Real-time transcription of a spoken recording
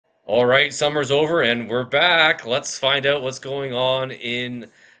All right, summer's over and we're back. Let's find out what's going on in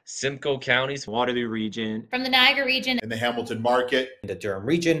Simcoe County's Waterloo region. From the Niagara region, in the Hamilton market, in the Durham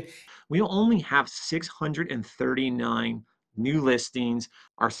region. We only have 639 new listings.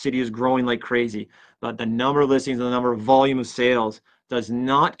 Our city is growing like crazy, but the number of listings and the number of volume of sales does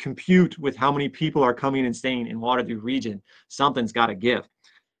not compute with how many people are coming and staying in Waterloo region. Something's got to give.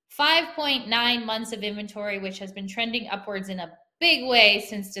 5.9 months of inventory, which has been trending upwards in a big way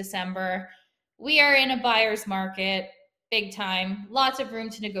since December. We are in a buyer's market, big time. Lots of room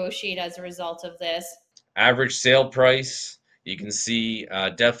to negotiate as a result of this. average sale price. You can see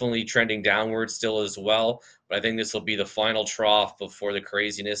definitely trending downward still as well. But I think this will be the final trough before the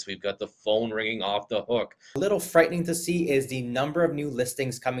craziness. We've got the phone ringing off the hook. A little frightening to see is the number of new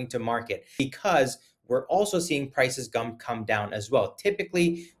listings coming to market, because we're also seeing prices come down as well.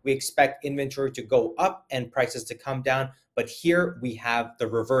 Typically, we expect inventory to go up and prices to come down, but here we have the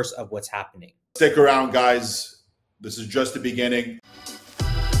reverse of what's happening. stick around, guys. This is just the beginning.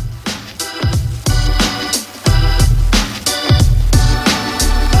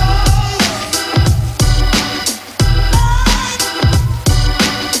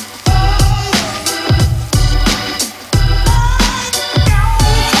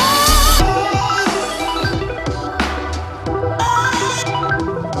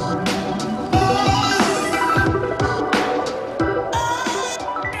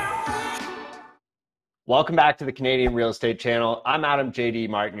 Welcome back to the Canadian Real Estate Channel. I'm Adam JD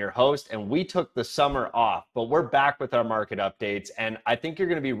Martin, your host, and we took the summer off, but we're back with our market updates. And I think you're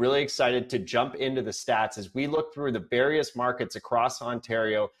going to be really excited to jump into the stats as we look through the various markets across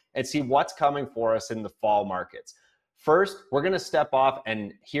Ontario and see what's coming for us in the fall markets. First, we're going to step off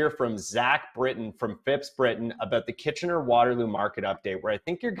and hear from Zach Britton from Phipps Britton about the Kitchener-Waterloo market update, where I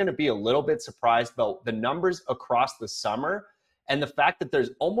think you're going to be a little bit surprised about the numbers across the summer and the fact that there's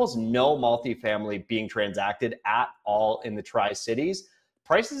almost no multifamily being transacted at all in the Tri-Cities.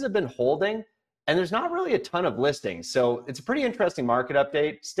 Prices have been holding, and there's not really a ton of listings. So it's a pretty interesting market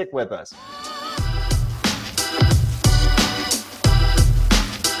update. Stick with us.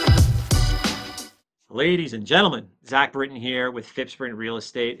 Ladies and gentlemen, Zach Britton here with Phipps Britton Real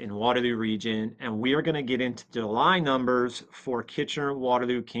Estate in Waterloo region, and we are going to get into July numbers for Kitchener,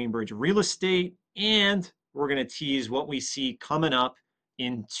 Waterloo, Cambridge real estate, and we're going to tease what we see coming up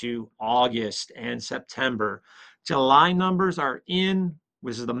into August and September. July numbers are in.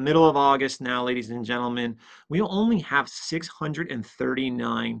 This is the middle of August now, ladies and gentlemen. We only have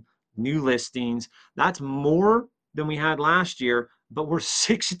 639 new listings. That's more than we had last year, but we're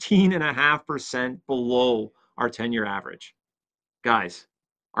 16.5% below our 10-year average. Guys,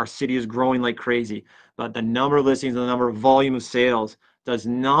 our city is growing like crazy, but the number of listings and the number of volume of sales does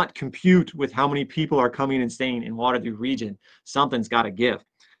not compute with how many people are coming and staying in Waterloo region. Something's got to give.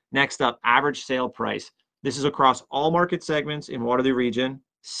 Next up, average sale price. This is across all market segments in Waterloo region,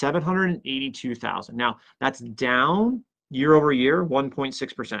 $782,000. Now, that's down year over year,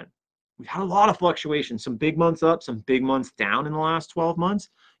 1.6%. We've had a lot of fluctuation, some big months up, some big months down in the last 12 months.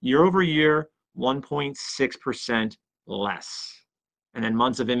 Year over year, 1.6% less. And then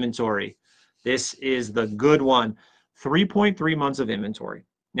months of inventory. This is the good one. 3.3 months of inventory.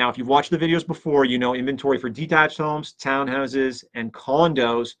 Now, if you've watched the videos before, you know inventory for detached homes, townhouses, and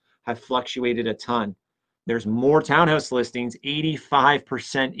condos have fluctuated a ton. There's more townhouse listings,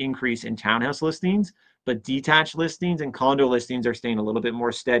 85% increase in townhouse listings, but detached listings and condo listings are staying a little bit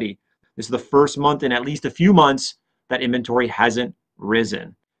more steady. This is the first month in at least a few months that inventory hasn't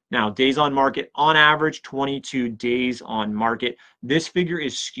risen. Now, days on market, on average, 22 days on market. This figure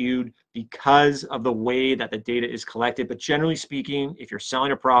is skewed because of the way that the data is collected. But generally speaking, if you're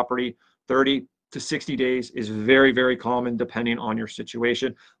selling a property, 30 to 60 days is very, very common depending on your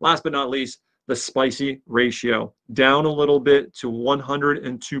situation. Last but not least, the spicy ratio, down a little bit to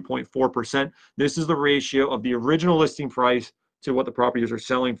 102.4%. This is the ratio of the original listing price to what the properties are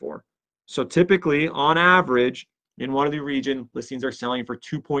selling for. So typically, on average, in Waterloo region, listings are selling for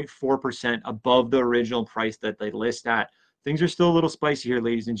 2.4% above the original price that they list at. Things are still a little spicy here,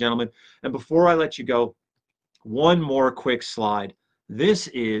 ladies and gentlemen. And before I let you go, one more quick slide. This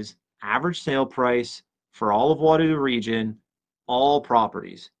is average sale price for all of Waterloo region, all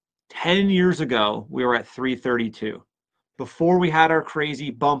properties. 10 years ago, we were at 332. Before we had our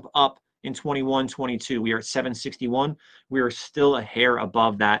crazy bump up in 21-22, we are at 761. We are still a hair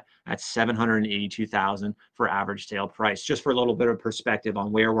above that at 782,000 for average sale price. Just for a little bit of perspective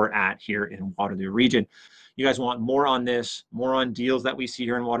on where we're at here in Waterloo region. You guys want more on this, more on deals that we see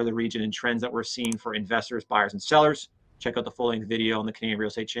here in Waterloo region and trends that we're seeing for investors, buyers, and sellers? Check out the full-length video on the Canadian Real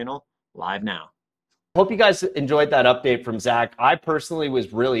Estate Channel live now. Hope you guys enjoyed that update from Zach. I personally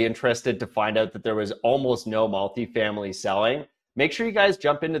was really interested to find out that there was almost no multifamily selling. Make sure you guys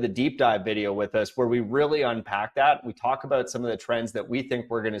jump into the deep dive video with us where we really unpack that. We talk about some of the trends that we think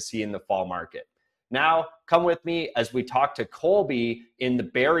we're going to see in the fall market. Now, come with me as we talk to Colby in the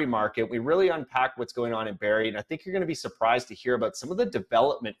Barrie market. We really unpack what's going on in Barrie, and I think you're going to be surprised to hear about some of the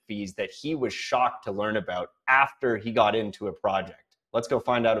development fees that he was shocked to learn about after he got into a project. Let's go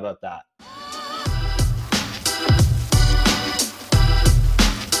find out about that.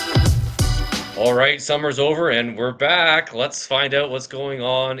 All right, summer's over and we're back. Let's find out what's going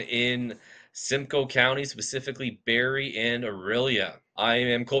on in Simcoe County, specifically Barrie and Aurelia. I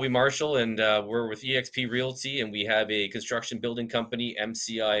am Colby Marshall, and we're with eXp Realty, and we have a construction building company,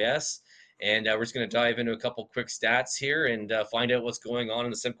 MCIS. And we're just going to dive into a couple quick stats here and find out what's going on in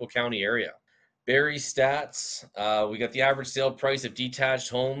the Simcoe County area. Barrie stats, we got the average sale price of detached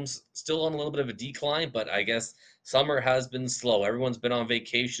homes still on a little bit of a decline, but I guess summer has been slow. Everyone's been on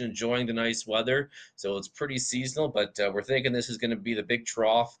vacation, enjoying the nice weather, so it's pretty seasonal, but we're thinking this is going to be the big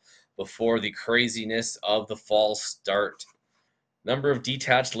trough before the craziness of the fall start. Number of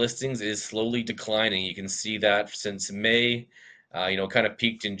detached listings is slowly declining. You can see that since May, kind of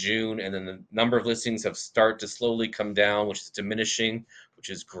peaked in June, and then the number of listings have started to slowly come down, which is diminishing, which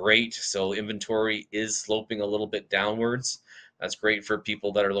is great. So inventory is sloping a little bit downwards. That's great for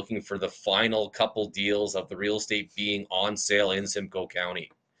people that are looking for the final couple deals of the real estate being on sale in Simcoe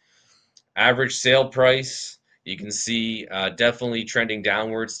County. Average sale price, you can see definitely trending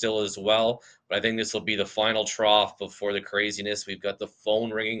downwards still as well. But I think this will be the final trough before the craziness. We've got the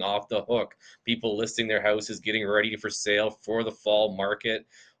phone ringing off the hook. People listing their houses, getting ready for sale for the fall market.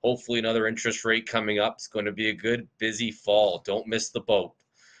 Hopefully another interest rate coming up. It's going to be a good, busy fall. Don't miss the boat.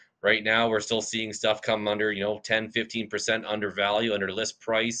 Right now, we're still seeing stuff come under, 10, 15% under value, under list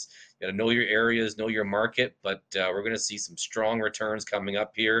price. You got to know your areas, know your market, but we're going to see some strong returns coming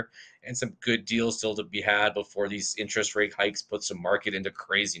up here and some good deals still to be had before these interest rate hikes put some market into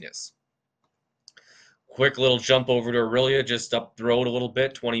craziness. Quick little jump over to Aurelia, just up the road a little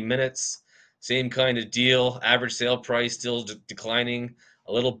bit, 20 minutes. Same kind of deal. Average sale price still declining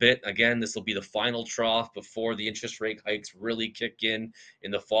a little bit. Again, this will be the final trough before the interest rate hikes really kick in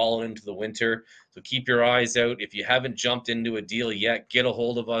the fall and into the winter. So keep your eyes out. If you haven't jumped into a deal yet, get a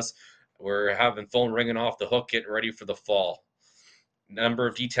hold of us. We're having phone ringing off the hook, getting ready for the fall. Number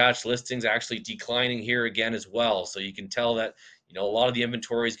of detached listings actually declining here again as well. So you can tell that, a lot of the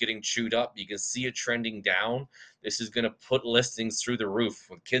inventory is getting chewed up. You can see it trending down. This is going to put listings through the roof.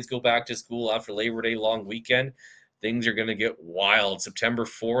 When kids go back to school after Labor Day long weekend, things are going to get wild. September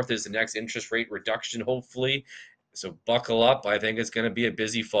 4th is the next interest rate reduction, hopefully. So buckle up. I think it's going to be a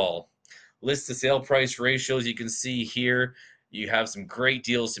busy fall. List to sale price ratios, you can see here. You have some great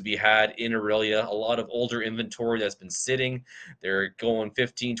deals to be had in Aurelia. A lot of older inventory that's been sitting. They're going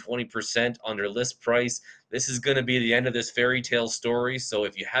 15, 20% under list price. This is going to be the end of this fairy tale story. So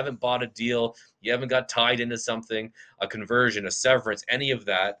if you haven't bought a deal, you haven't got tied into something, a conversion, a severance, any of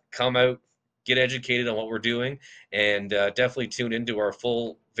that, come out, get educated on what we're doing, and definitely tune into our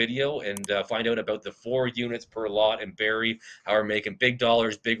full video and find out about the 4 units per lot in Barrie, how we're making big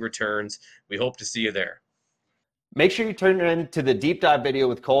dollars, big returns. We hope to see you there. Make sure you turn into the deep dive video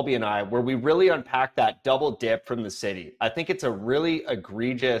with Colby and I, where we really unpack that double dip from the city. I think it's a really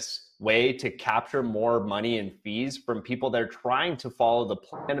egregious way to capture more money and fees from people that are trying to follow the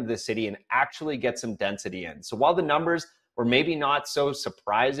plan of the city and actually get some density in. So while the numbers were maybe not so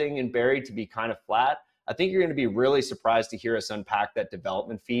surprising in Barrie to be kind of flat, I think you're going to be really surprised to hear us unpack that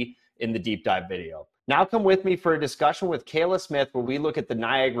development fee in the deep dive video. Now come with me for a discussion with Kayla Smith, where we look at the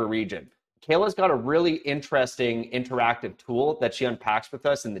Niagara region. Kayla's got a really interesting interactive tool that she unpacks with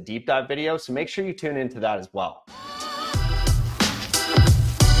us in the deep dive video, so make sure you tune into that as well.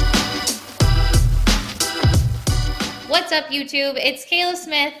 What's up, YouTube? It's Kayla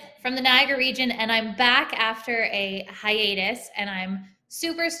Smith from the Niagara region, and I'm back after a hiatus, and I'm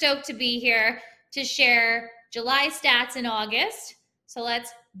super stoked to be here to share July stats in August. So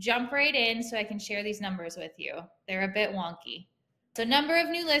let's jump right in so I can share these numbers with you. They're a bit wonky. So number of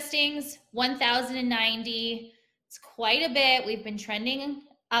new listings, 1,090. It's quite a bit. We've been trending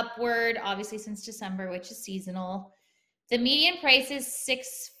upward, obviously, since December, which is seasonal. The median price is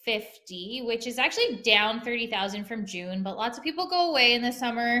 $650, which is actually down $30,000 from June, but lots of people go away in the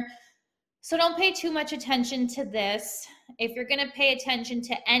summer. So don't pay too much attention to this. If you're going to pay attention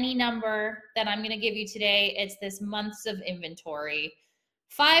to any number that I'm going to give you today, it's this months of inventory.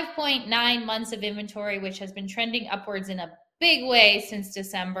 5.9 months of inventory, which has been trending upwards in a big way since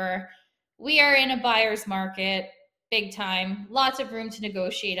December. We are in a buyer's market, big time. Lots of room to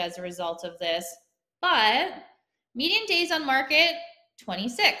negotiate as a result of this. But median days on market,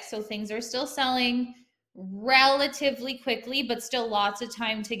 26. So things are still selling relatively quickly, but still lots of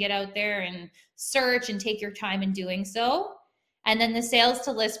time to get out there and search and take your time in doing so. And then the sales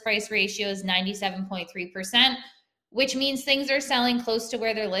to list price ratio is 97.3%, which means things are selling close to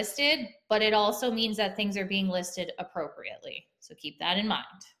where they're listed, but it also means that things are being listed appropriately. So keep that in mind.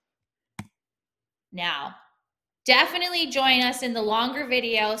 Now, definitely join us in the longer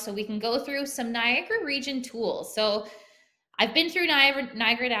video so we can go through some Niagara region tools. So I've been through Niagara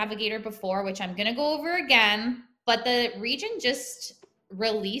Navigator before, which I'm going to go over again, but the region just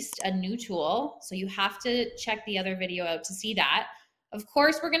released a new tool. So you have to check the other video out to see that. Of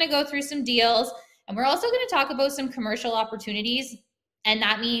course, we're going to go through some deals, and we're also going to talk about some commercial opportunities. And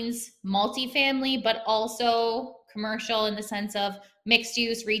that means multifamily, but also commercial in the sense of mixed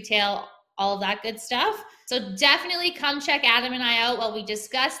use, retail, all of that good stuff. So definitely come check Adam and I out while we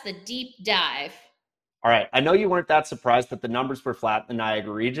discuss the deep dive. All right, I know you weren't that surprised that the numbers were flat in the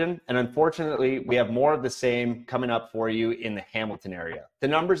Niagara region, and unfortunately, we have more of the same coming up for you in the Hamilton area. The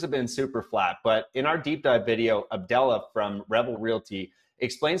numbers have been super flat, but in our deep dive video, Abdullah from Rebel Realty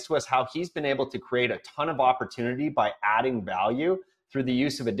explains to us how he's been able to create a ton of opportunity by adding value through the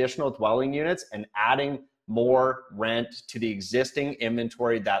use of additional dwelling units and adding more rent to the existing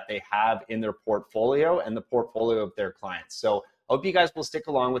inventory that they have in their portfolio and the portfolio of their clients. So I hope you guys will stick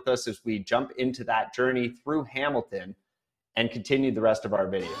along with us as we jump into that journey through Hamilton and continue the rest of our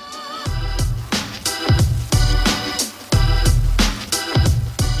video.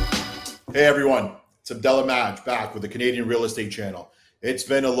 Hey everyone, it's Abdullah Madj back with the Canadian Real Estate Channel. It's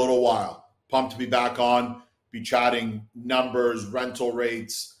been a little while. Pumped to be back on, be chatting numbers, rental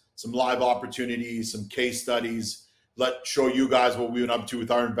rates, some live opportunities, some case studies. Let's show you guys what we've been up to with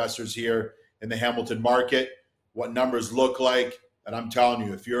our investors here in the Hamilton market, what numbers look like. And I'm telling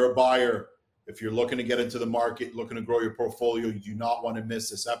you, if you're a buyer, if you're looking to get into the market, looking to grow your portfolio, you do not want to miss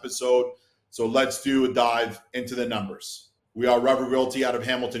this episode. So let's do a dive into the numbers. We are Rebel Realty out of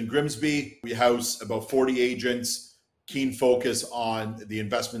Hamilton, Grimsby. We house about 40 agents, keen focus on the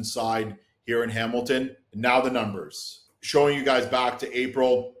investment side here in Hamilton. And now the numbers. Showing you guys back to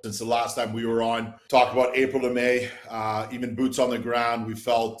April, since the last time we were on, talk about April to May, even boots on the ground, we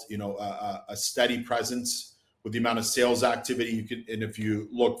felt, a steady presence with the amount of sales activity. You can, and if you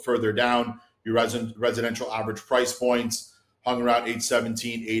look further down, your residential average price points hung around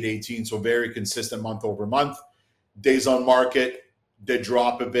 817, 818, so very consistent month over month. Days on market did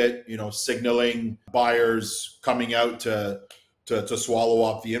drop a bit, signaling buyers coming out to swallow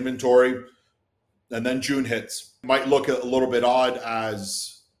off the inventory. And then June hits. It might look a little bit odd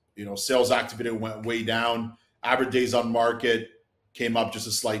as, sales activity went way down. Average days on market came up just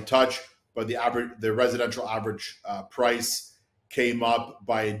a slight touch, but the residential average price came up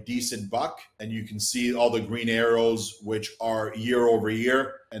by a decent buck. And you can see all the green arrows, which are year over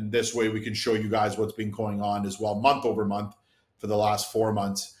year. And this way we can show you guys what's been going on as well, month over month for the last 4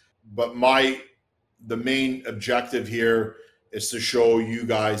 months. But the main objective here is to show you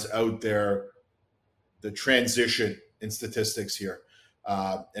guys out there the transition in statistics here.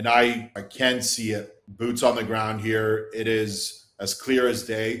 And I can see it, boots on the ground here. It is as clear as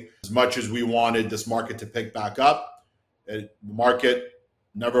day. As much as we wanted this market to pick back up, the market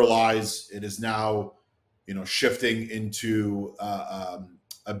never lies. It is now, shifting into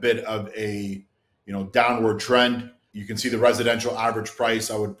a bit of a, downward trend. You can see the residential average price.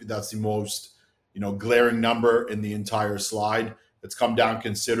 That's the most, glaring number in the entire slide. It's come down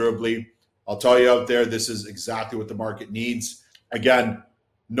considerably. I'll tell you out there, this is exactly what the market needs. Again,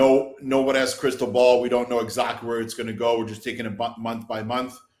 no one has a crystal ball. We don't know exactly where it's going to go. We're just taking it month by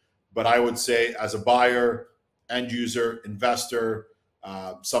month. But I would say as a buyer, end user, investor,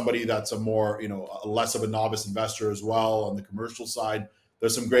 somebody that's a more, less of a novice investor as well on the commercial side,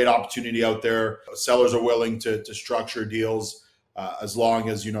 there's some great opportunity out there. Sellers are willing to structure deals as long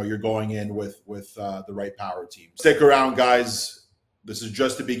as, you're going in with the right power team. Stick around, guys. This is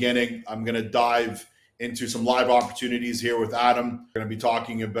just the beginning. I'm going to dive into some live opportunities here with Adam. We're going to be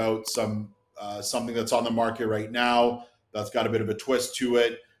talking about something that's on the market right now that's got a bit of a twist to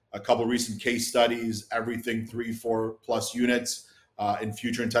it, a couple recent case studies, everything 3-4+ units in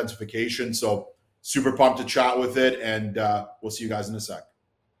future intensification. So super pumped to chat with it, and we'll see you guys in a sec.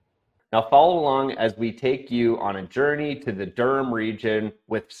 Now follow along as we take you on a journey to the Durham region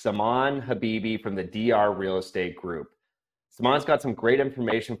with Saman Habibi from the DR Real Estate Group. Saman's got some great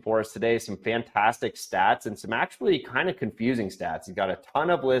information for us today, some fantastic stats and some actually kind of confusing stats. He's got a ton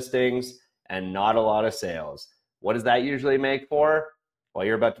of listings and not a lot of sales. What does that usually make for? Well,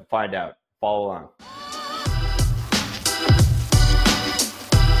 you're about to find out. Follow along.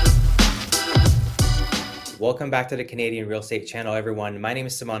 Welcome back to the Canadian Real Estate Channel, everyone. My name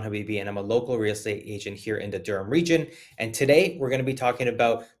is Saman Habibi, and I'm a local real estate agent here in the Durham region. And today we're going to be talking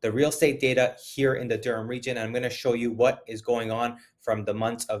about the real estate data here in the Durham region. And I'm going to show you what is going on from the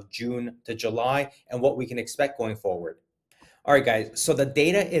months of June to July and what we can expect going forward. All right, guys, so the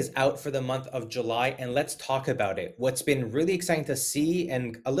data is out for the month of July, and let's talk about it. What's been really exciting to see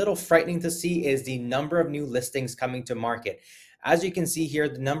and a little frightening to see is the number of new listings coming to market. As you can see here,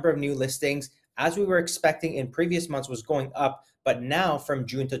 the number of new listings, as we were expecting in previous months, was going up, but now from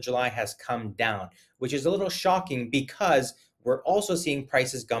June to July has come down, which is a little shocking because we're also seeing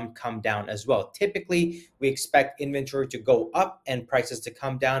prices come down as well. Typically, we expect inventory to go up and prices to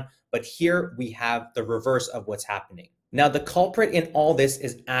come down, but here we have the reverse of what's happening. Now, the culprit in all this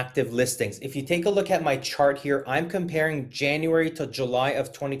is active listings. If you take a look at my chart here, I'm comparing January to July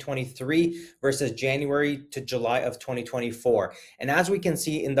of 2023 versus January to July of 2024. And as we can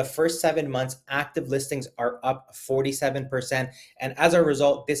see, in the first 7 months, active listings are up 47%. And as a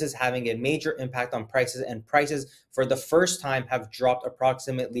result, this is having a major impact on prices, and prices for the first time have dropped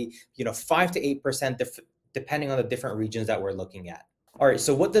approximately 5 to 8% depending on the different regions that we're looking at. All right,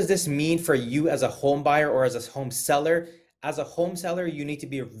 so what does this mean for you as a home buyer or as a home seller? As a home seller, you need to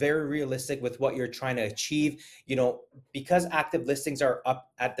be very realistic with what you're trying to achieve. Because active listings are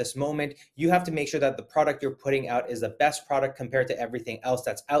up at this moment, you have to make sure that the product you're putting out is the best product compared to everything else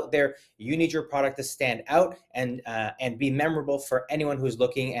that's out there. You need your product to stand out and be memorable for anyone who's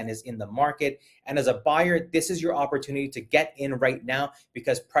looking and is in the market. And as a buyer, this is your opportunity to get in right now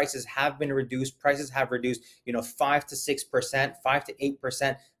because prices have been reduced. Prices have reduced, 5 to 6%, 5 to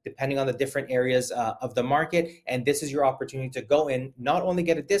 8%, depending on the different areas of the market. And this is your opportunity to go in, not only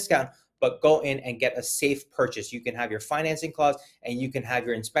get a discount, but go in and get a safe purchase. You can have your financing clause and you can have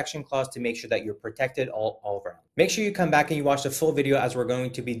your inspection clause to make sure that you're protected all around. Make sure you come back and you watch the full video, as we're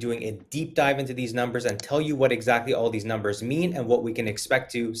going to be doing a deep dive into these numbers and tell you what exactly all these numbers mean and what we can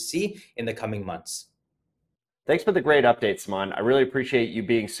expect to see in the coming months. Thanks for the great update, Simon. I really appreciate you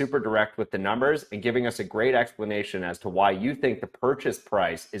being super direct with the numbers and giving us a great explanation as to why you think the purchase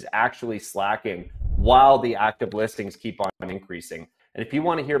price is actually slacking while the active listings keep on increasing. And if you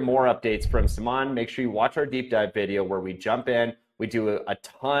want to hear more updates from Simon, make sure you watch our deep dive video where we jump in. We do a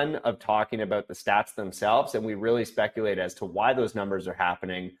ton of talking about the stats themselves, and we really speculate as to why those numbers are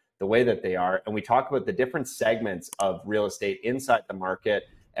happening the way that they are. And we talk about the different segments of real estate inside the market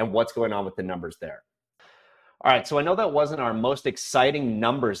and what's going on with the numbers there. All right, so I know that wasn't our most exciting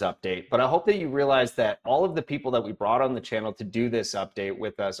numbers update, but I hope that you realize that all of the people that we brought on the channel to do this update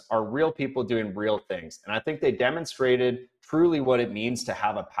with us are real people doing real things. And I think they demonstrated truly what it means to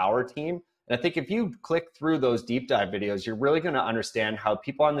have a power team. And I think if you click through those deep dive videos, you're really going to understand how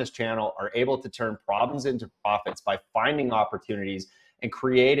people on this channel are able to turn problems into profits by finding opportunities and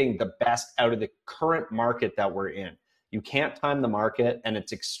creating the best out of the current market that we're in. You can't time the market, and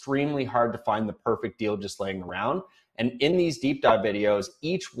it's extremely hard to find the perfect deal just laying around. And in these deep dive videos,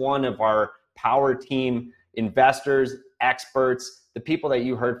 each one of our power team investors, experts, the people that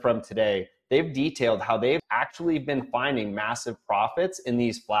you heard from today, they've detailed how they've actually been finding massive profits in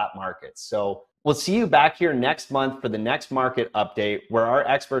these flat markets. So we'll see you back here next month for the next market update, where our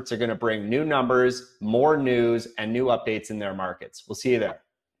experts are going to bring new numbers, more news, and new updates in their markets. We'll see you there.